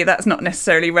obviously that's not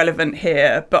necessarily relevant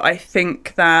here, but I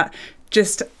think that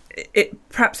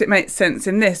perhaps it makes sense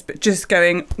in this, but just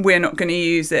going, we're not going to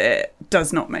use it,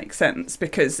 does not make sense,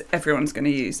 because everyone's going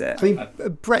to use it. I mean,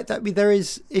 Brett, there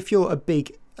is, if you're a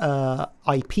big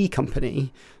IP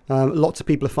company, lots of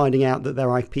people are finding out that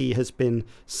their IP has been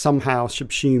somehow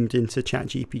subsumed into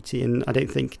ChatGPT, and I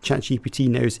don't think ChatGPT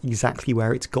knows exactly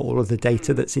where it's got all of the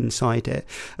data that's inside it.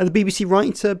 Are the BBC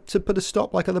right to put a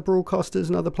stop, like other broadcasters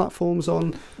and other platforms,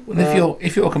 on? Well,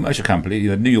 if you're a commercial company,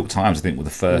 the New York Times, I think, were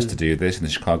the first to do this, and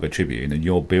the Chicago Tribune, and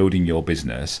you're building your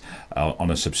business on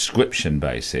a subscription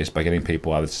basis by getting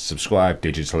people either to subscribe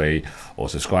digitally or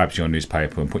subscribe to your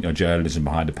newspaper and put your journalism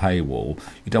behind a paywall.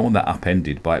 You don't want that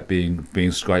upended by it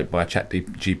being scraped by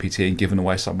ChatGPT and given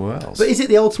away somewhere else. But is it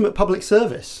the ultimate public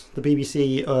service, the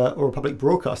BBC or a public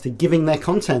broadcaster, giving their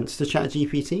content to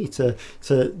ChatGPT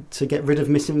to get rid of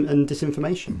mis and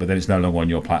disinformation? But then it's no longer on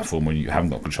your platform when you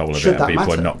haven't got control of it, and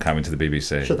people are not coming to the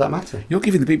BBC. Should that matter? You're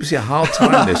giving the BBC a hard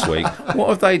time this week. What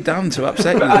have they done to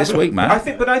upset you this week, Matt? I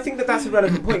think that's a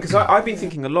relevant point, because I've been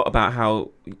thinking a lot about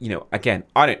how, again,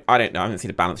 I don't know. I haven't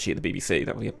seen a balance sheet of the BBC.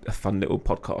 That would be a fun little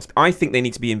podcast. I think they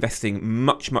need to be investing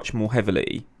much, much more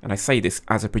heavily, and I say this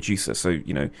as a producer, so,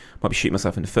 might be shooting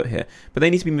myself in the foot here, but they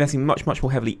need to be investing much, much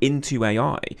more heavily into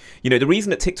AI. The reason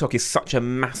that TikTok is such a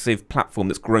massive platform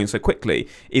that's grown so quickly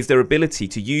is their ability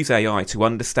to use AI to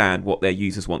understand what their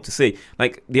users want to see.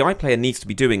 Like, the iPlayer needs to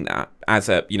be doing that as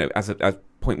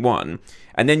point one,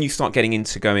 and then you start getting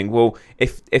into going, well,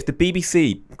 if the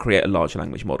BBC create a large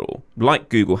language model like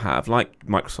Google have, like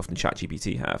Microsoft and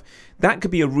ChatGPT have, that could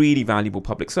be a really valuable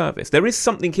public service. There is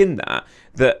something in that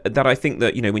I think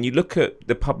that, when you look at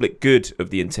the public good of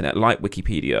the internet, like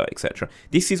Wikipedia, etc.,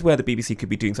 this is where the BBC could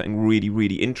be doing something really,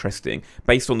 really interesting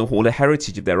based on all the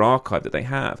heritage of their archive that they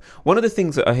have. One of the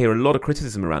things that I hear a lot of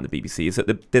criticism around the BBC is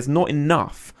that there's not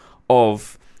enough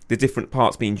of the different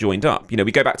parts being joined up.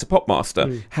 We go back to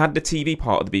Popmaster. Had the TV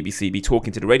part of the BBC be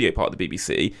talking to the radio part of the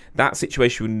BBC, that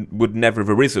situation would never have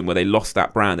arisen where they lost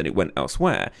that brand and it went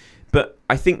elsewhere. But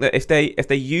I think that if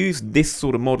they use this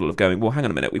sort of model of going, well, hang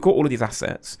on a minute, we've got all of these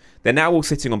assets. They're now all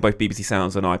sitting on both BBC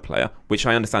Sounds and iPlayer, which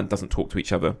I understand doesn't talk to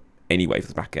each other anyway for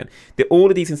the back end. All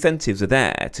of these incentives are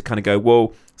there to kind of go,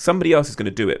 well, somebody else is going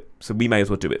to do it, so we may as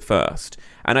well do it first.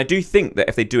 And I do think that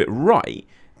if they do it right,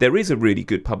 there is a really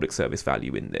good public service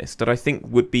value in this that I think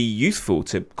would be useful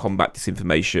to combat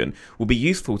disinformation, will be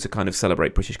useful to kind of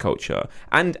celebrate British culture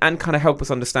and kind of help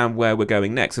us understand where we're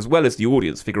going next, as well as the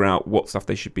audience figure out what stuff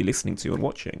they should be listening to and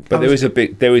watching. But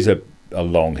there is a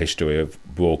long history of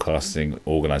broadcasting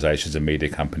organisations and media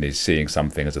companies seeing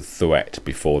something as a threat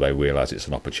before they realise it's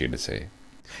an opportunity.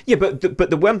 Yeah, but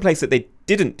the one place that they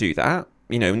didn't do that,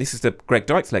 and this is the Greg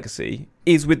Dyke's legacy,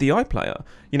 is with the iPlayer.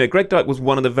 Greg Dyke was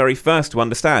one of the very first to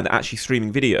understand that actually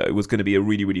streaming video was going to be a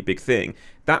really, really big thing.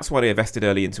 That's why they invested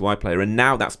early into iPlayer, and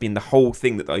now that's been the whole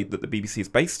thing that the BBC is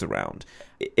based around.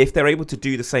 If they're able to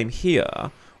do the same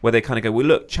here, where they kind of go, well,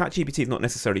 look, ChatGPT is not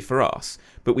necessarily for us,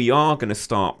 but we are going to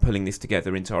start pulling this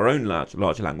together into our own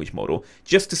large language model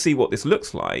just to see what this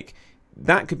looks like.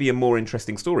 That could be a more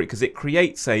interesting story because it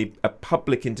creates a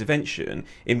public intervention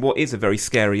in what is a very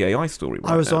scary AI story right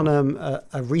now. I was on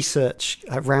a research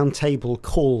roundtable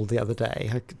call the other day.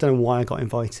 I don't know why I got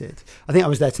invited. I think I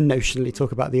was there to notionally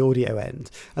talk about the audio end.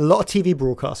 A lot of TV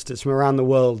broadcasters from around the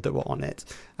world that were on it,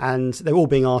 and they were all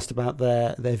being asked about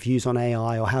their views on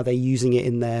AI or how they're using it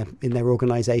in their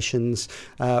organizations.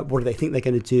 What do they think they're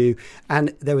going to do? And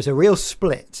there was a real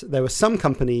split. There were some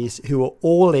companies who are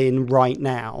all in right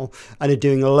now and are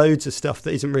doing loads of stuff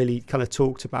that isn't really kind of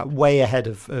talked about, way ahead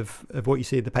of what you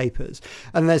see in the papers.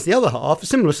 And there's the other half,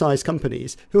 similar sized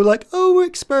companies, who are like, oh, we're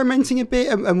experimenting a bit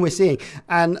and we're seeing.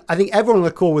 And I think everyone on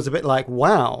the call was a bit like,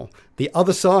 wow, the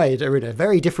other side are in a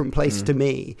very different place to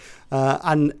me.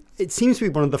 And it seems to be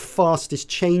one of the fastest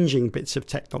changing bits of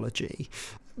technology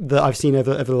that I've seen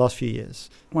over the last few years.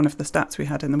 One of the stats we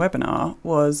had in the webinar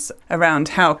was around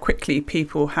how quickly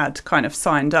people had kind of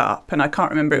signed up. And I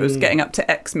can't remember, it was getting up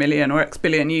to X million or X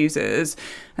billion users.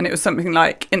 And it was something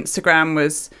like Instagram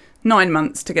was 9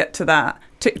 months to get to that.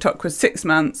 TikTok was 6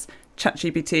 months.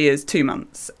 ChatGPT is 2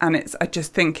 months. And I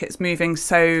just think it's moving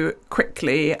so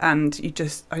quickly, and you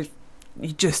just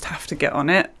have to get on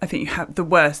it. I think the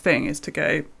worst thing is to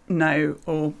go no,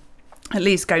 or at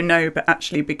least go no, but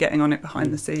actually be getting on it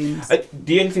behind the scenes.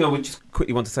 The only thing I would just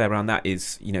quickly want to say around that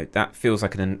is, that feels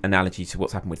like an analogy to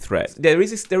what's happened with Threads. There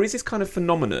is this kind of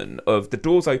phenomenon of the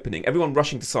doors opening, everyone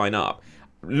rushing to sign up,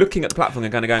 looking at the platform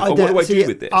and kind of going, what do I do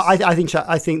with this? I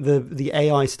think the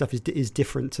AI stuff is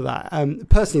different to that.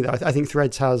 Personally, though, I think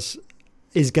Threads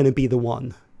is going to be the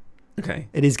one. Okay.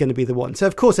 It is going to be the one. So,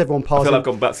 of course, everyone piles in. I feel I've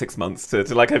gone about 6 months to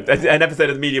like an episode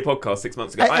of the media podcast 6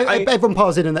 months ago. Everyone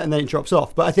piles in and then it drops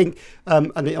off. But I think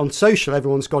on social,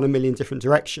 everyone's gone a million different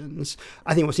directions.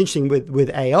 I think what's interesting with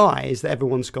AI is that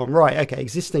everyone's gone, right, okay,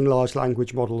 existing large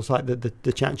language models like the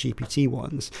ChatGPT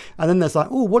ones. And then there's like,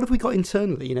 oh, what have we got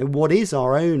internally? What is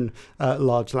our own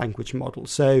large language model?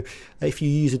 So if you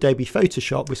use Adobe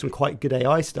Photoshop with some quite good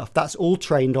AI stuff, that's all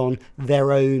trained on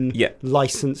their own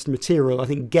licensed material. I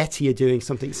think Getty are doing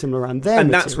something similar around their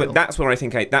material. That's where I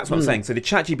think that's what I'm saying. So the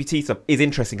ChatGPT stuff is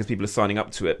interesting because people are signing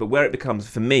up to it, but where it becomes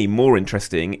for me more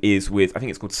interesting is with, I think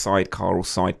it's called Sidecar or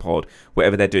SidePod,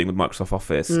 whatever they're doing with Microsoft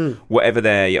Office, whatever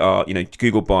they are.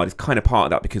 Google Bard is kind of part of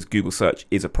that because Google Search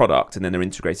is a product, and then they're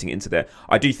integrating it into there.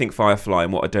 I do think Firefly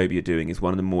and what Adobe are doing is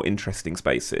one of the more interesting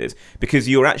spaces because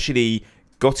you're actually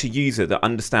got a user that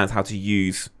understands how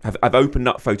to I've opened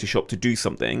up Photoshop to do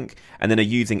something, and then are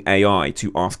using AI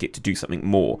to ask it to do something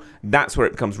more. That's where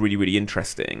it becomes really, really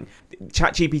interesting.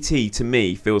 ChatGPT, to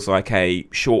me, feels like a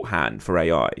shorthand for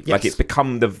AI. Yes. Like it's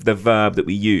become the verb that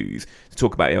we use to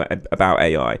talk about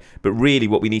AI. But really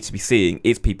what we need to be seeing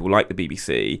is people like the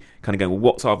BBC kind of going, well,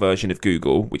 what's our version of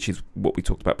Google, which is what we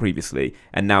talked about previously,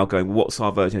 and now going, well, what's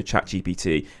our version of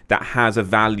ChatGPT that has a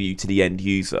value to the end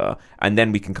user? And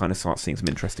then we can kind of start seeing some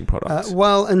interesting products.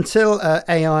 Well, until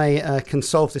AI can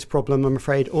solve this problem, I'm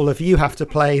afraid all of you have to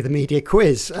play the media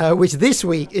quiz, which this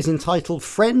week is entitled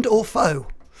Friend or Foe.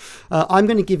 I'm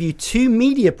going to give you 2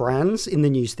 media brands in the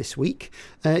news this week.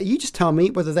 You just tell me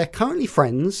whether they're currently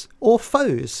friends or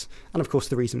foes. And of course,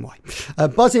 the reason why.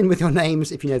 Buzz in with your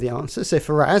names if you know the answer. So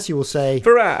Faraz, you will say...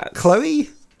 Faraz. Chloe.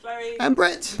 And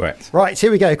Brett. Right,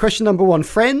 here we go. Question number 1.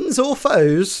 Friends or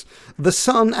foes? The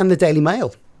Sun and the Daily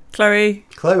Mail. Chloe.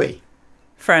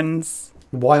 Friends.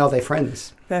 Why are they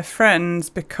friends? They're friends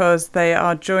because they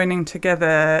are joining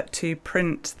together to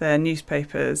print their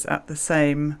newspapers at the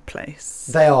same place.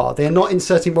 They are. They are not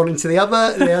inserting one into the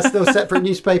other. They are still separate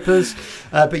newspapers.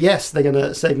 But yes, they're going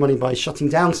to save money by shutting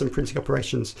down some printing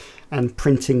operations and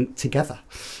printing together.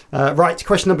 Right,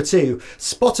 question number 2.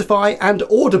 Spotify and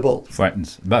Audible.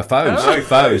 Friends. But foes. Oh,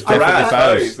 foes.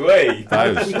 Definitely foes.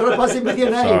 Foes. You've got to buzz in with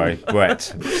your name. Sorry, Brett.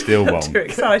 Still wrong. Too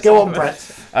excited. Go on, Brett.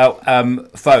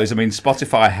 Foes. I mean,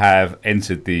 Spotify have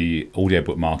entered the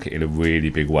audiobook market in a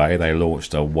really big way. They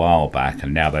launched a while back,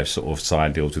 and now they've sort of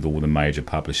signed deals with all the major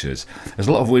publishers. There's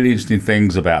a lot of really interesting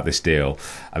things about this deal.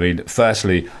 I mean,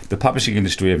 firstly, the publishing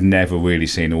industry have never really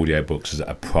seen audiobooks as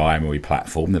a primary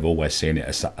platform. They've always seen it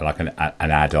as like an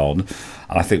add-on.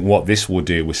 And I think what this will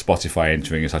do with Spotify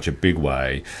entering in such a big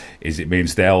way is it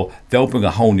means they'll bring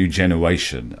a whole new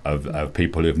generation of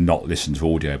people who have not listened to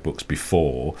audiobooks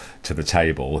before to the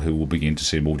table, who will begin to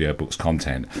see audiobooks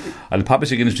content. And the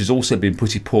publishing industry has also been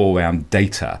pretty poor around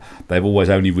data. They've always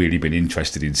only really been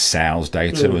interested in sales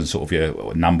data and sort of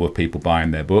a number of people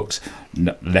buying their books,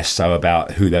 less so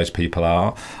about who those people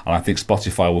are. And I think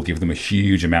Spotify will give them a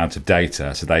huge amount of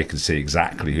data so they can see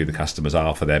exactly who the customers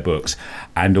are for their books,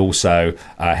 and also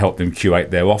help them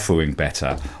curate their offering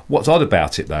better. What's odd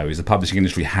about it, though, is the publishing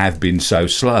industry have been so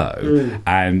slow,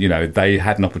 and they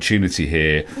had an opportunity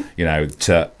here,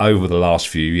 to over the last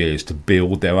few years to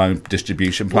build their own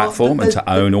distribution platform and to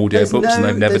own audiobooks, and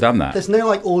they've never done that. There's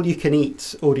no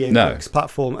all-you-can-eat audiobooks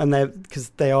platform, and because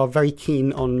they are very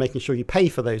keen on making sure you pay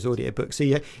for those audiobooks.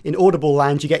 So in Audible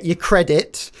land, you get your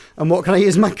credit, and what can I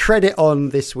use my credit on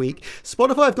this week?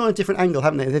 Spotify have gone a different angle,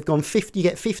 haven't they? They've gone you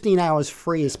get 15 hours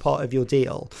free as part of your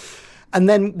deal. And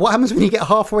then what happens when you get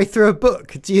halfway through a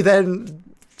book? Do you then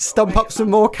stump up some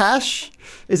more cash?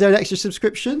 Is there an extra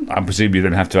subscription? I presume you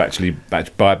don't have to actually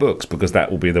buy books, because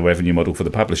that will be the revenue model for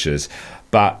the publishers.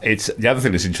 But it's the other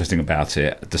thing that's interesting about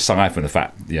it, aside from the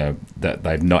fact that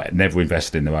they've never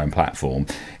invested in their own platform,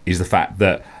 is the fact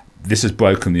that this has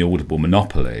broken the Audible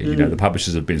monopoly. The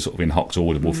publishers have been sort of in hock to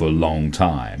Audible for a long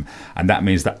time, and that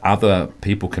means that other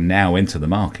people can now enter the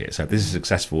market. So if this is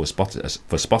successful for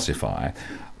Spotify,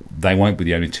 they won't be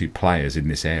the only two players in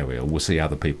this area. We'll see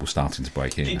other people starting to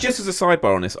break in. Just as a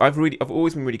sidebar on this, I've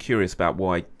always been really curious about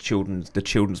why the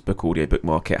children's book audiobook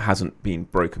market hasn't been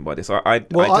broken by this.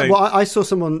 I saw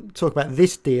someone talk about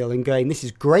this deal and going, this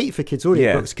is great for kids'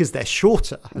 audiobooks because they're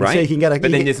shorter. Right. So you can get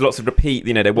but then there's lots of repeat,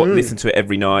 they listen to it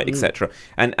every night, etc.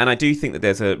 And I do think that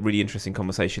there's a really interesting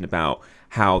conversation about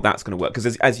how that's going to work.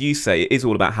 Because as you say, it is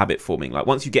all about habit forming. Like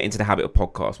once you get into the habit of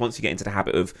podcasts, once you get into the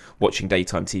habit of watching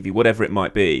daytime TV, whatever it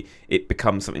might be, it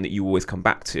becomes something that you always come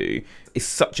back to. It's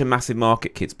such a massive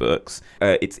market, kids' books.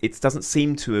 It doesn't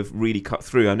seem to have really cut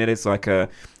through. I know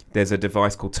there's a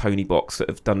device called Tonybox that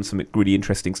have done some really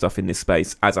interesting stuff in this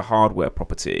space as a hardware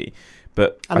property.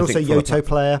 And also Yoto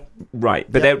Player, right?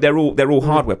 But they're all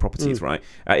hardware properties, right?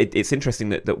 It's interesting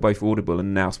that both Audible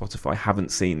and now Spotify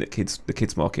haven't seen that the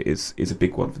kids market is a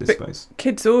big one for this space.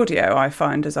 Kids audio, I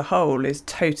find as a whole, is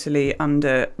totally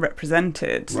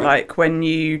underrepresented. Right. Like when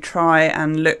you try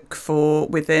and look for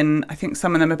within, I think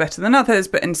some of them are better than others,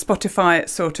 but in Spotify, it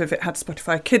had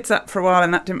Spotify Kids app for a while,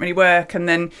 and that didn't really work. And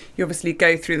then you obviously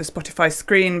go through the Spotify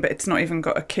screen, but it's not even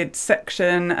got a kids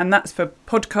section, and that's for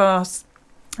podcasts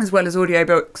as well as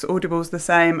audiobooks. Audible's the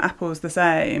same, Apple's the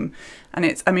same.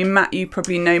 And Matt, you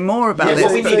probably know more about this.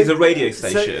 What we need is a radio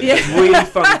station. It's really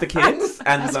fun for kids.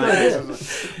 And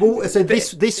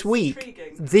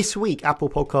this week, Apple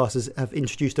Podcasts have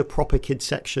introduced a proper kids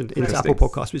section into Apple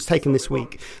Podcasts, which is taken this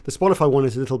week. The Spotify one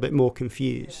is a little bit more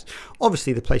confused.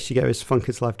 Obviously, the place you go is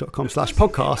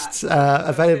funkidslive.com/podcasts,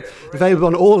 available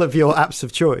on all of your apps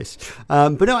of choice.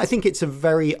 But no, I think it's a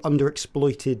very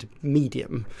underexploited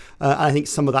medium. I think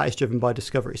some of that is driven by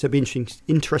discovery. So it'll be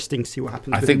interesting to see what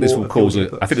happens. I think this will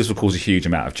cause a huge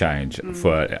amount of change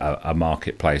for a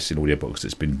marketplace in audiobooks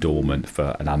that's been dormant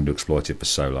and underexploited for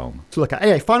so long. To look at.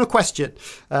 Anyway, final question.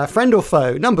 Friend or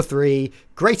foe? Number 3,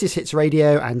 Greatest Hits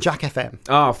Radio and Jack FM.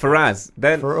 Faraz.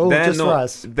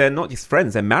 Faraz. They're not just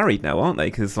friends. They're married now, aren't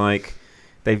they? Because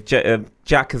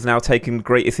Jack has now taken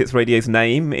Greatest Hits Radio's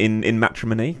name in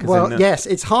matrimony. Well, yes,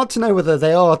 it's hard to know whether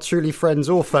they are truly friends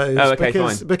or foes. Oh, okay,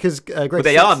 fine. Because but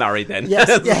they are married then.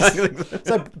 Yes.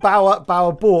 So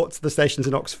Bauer bought the stations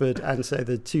in Oxford, and so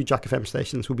the 2 Jack FM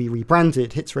stations will be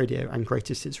rebranded Hits Radio and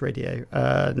Greatest Hits Radio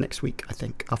next week, I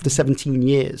think, after 17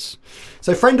 years.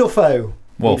 So friend or foe?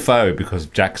 Well, foe, because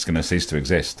Jack's going to cease to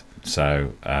exist.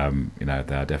 So, they are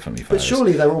definitely foes. But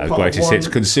surely they're all part of Greatest Hits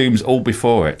consumes all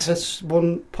before it. That's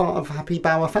one part of Happy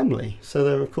Bauer family, so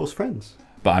they're, of course, friends.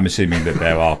 But I'm assuming that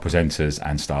there are presenters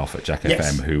and staff at Jack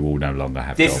FM who will no longer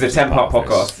have jobs. This is a 10-part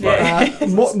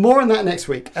podcast. More on that next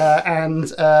week.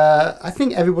 And I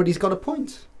think everybody's got a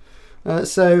point.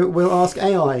 So we'll ask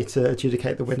AI to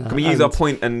adjudicate the winner. Can we use our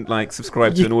point and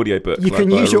subscribe to an audiobook? You can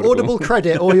use your Audible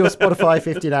credit or your Spotify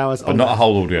 15 hours. But not a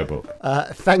whole audiobook.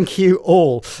 Thank you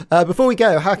all. Before we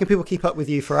go, how can people keep up with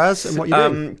you, Faraz, and what you're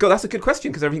doing? God, that's a good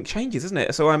question because everything changes, isn't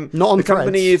it? So not on the Threads.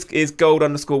 Company is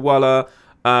gold_Walla.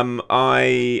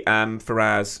 I am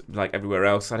Faraz, like everywhere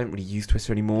else. I don't really use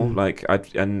Twitter anymore. But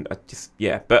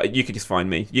you could just find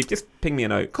me. You just ping me a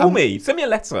note, call me, send me a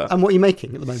letter. And what are you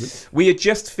making at the moment? We are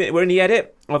we're in the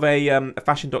edit of a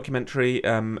fashion documentary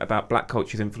about black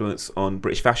culture's influence on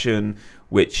British fashion,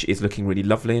 which is looking really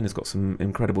lovely and has got some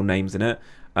incredible names in it.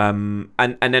 And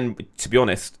then, to be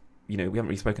honest, we haven't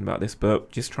really spoken about this,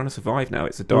 but just trying to survive now.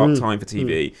 It's a dark time for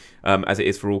TV, as it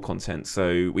is for all content.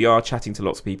 So we are chatting to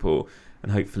lots of people.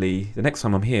 And hopefully the next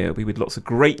time I'm here, it'll be with lots of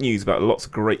great news about lots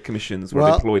of great commissions where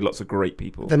I've employed lots of great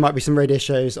people. There might be some radio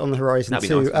shows on the horizon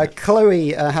too. Nice.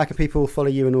 Chloe, how can people follow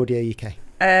you on Audio UK?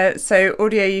 So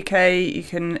Audio UK, you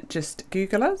can just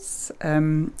Google us. I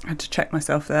had to check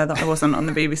myself there that I wasn't on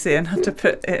the BBC and had to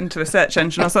put it into a search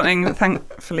engine or something.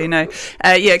 Thankfully, no.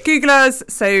 Google us.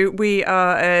 So we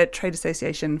are a trade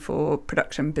association for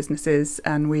production businesses,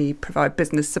 and we provide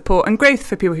business support and growth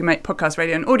for people who make podcasts,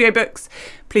 radio and audiobooks.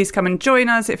 Please come and join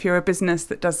us if you're a business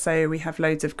that does so. We have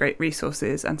loads of great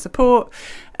resources and support.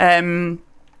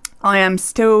 I am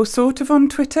still sort of on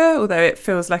Twitter, although it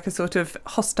feels like a sort of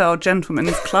hostile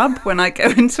gentleman's club when I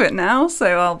go into it now.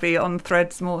 So I'll be on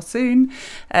Threads more soon.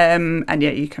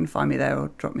 You can find me there or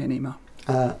drop me an email.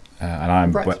 And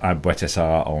I'm Brett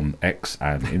SR on X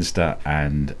and Insta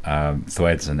and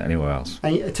Threads and anywhere else.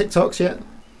 Any TikToks yet?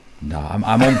 No, I'm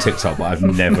on TikTok, but I've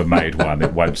never made one.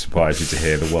 It won't surprise you to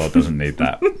hear the world doesn't need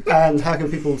that. And how can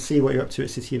people see what you're up to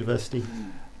at City University?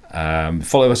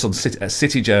 Follow us on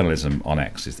City Journalism on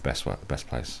X is the best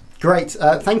place. Great.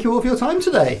 Thank you all for your time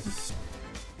today.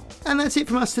 And that's it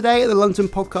from us today at the London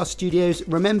Podcast Studios.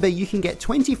 Remember, you can get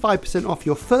 25% off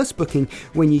your first booking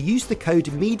when you use the code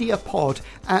MEDIAPOD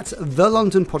at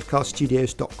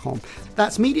thelondonpodcaststudios.com.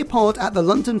 That's MEDIAPOD at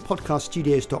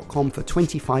thelondonpodcaststudios.com for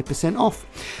 25%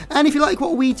 off. And if you like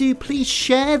what we do, please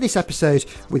share this episode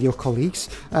with your colleagues.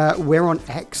 We're on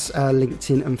X,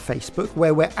 LinkedIn and Facebook,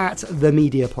 where we're at The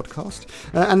Media Podcast.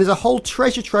 And there's a whole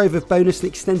treasure trove of bonus and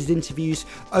extended interviews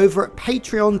over at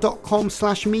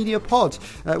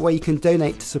patreon.com/mediapod, where you can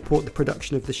donate to support the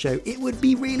production of the show. It would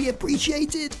be really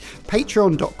appreciated.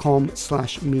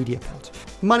 Patreon.com/mediapod.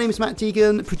 My name is Matt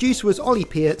Deegan. Producer was Ollie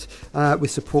Peart,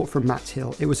 with support from Matt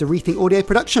Hill. It was a Rethink Audio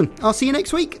production. I'll see you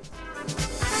next week.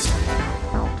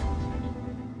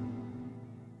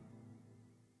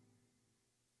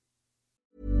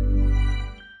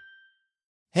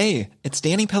 Hey, it's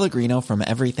Danny Pellegrino from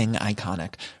Everything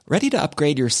Iconic. Ready to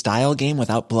upgrade your style game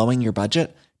without blowing your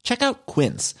budget? Check out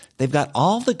Quince. They've got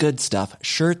all the good stuff,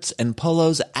 shirts and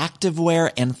polos,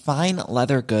 activewear, and fine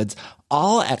leather goods,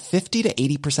 all at 50 to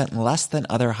 80% less than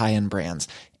other high-end brands.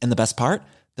 And the best part?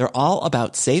 They're all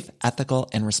about safe, ethical,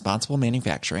 and responsible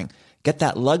manufacturing. Get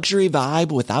that luxury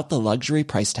vibe without the luxury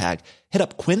price tag. Hit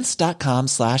up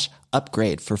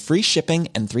quince.com/upgrade for free shipping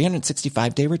and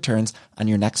 365-day returns on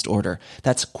your next order.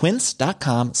 That's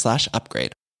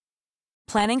quince.com/upgrade.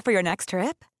 Planning for your next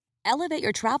trip? Elevate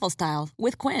your travel style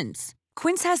with Quince.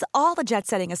 Quince has all the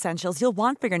jet-setting essentials you'll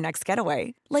want for your next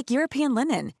getaway, like European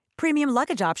linen, premium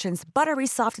luggage options, buttery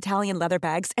soft Italian leather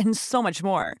bags, and so much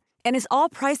more. And is all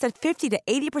priced at 50 to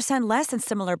 80% less than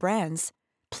similar brands.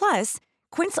 Plus,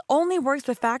 Quince only works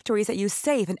with factories that use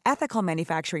safe and ethical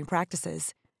manufacturing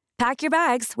practices. Pack your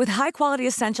bags with high-quality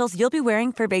essentials you'll be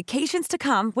wearing for vacations to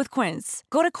come with Quince.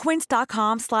 Go to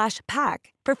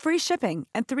quince.com/pack for free shipping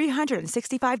and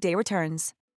 365-day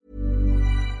returns.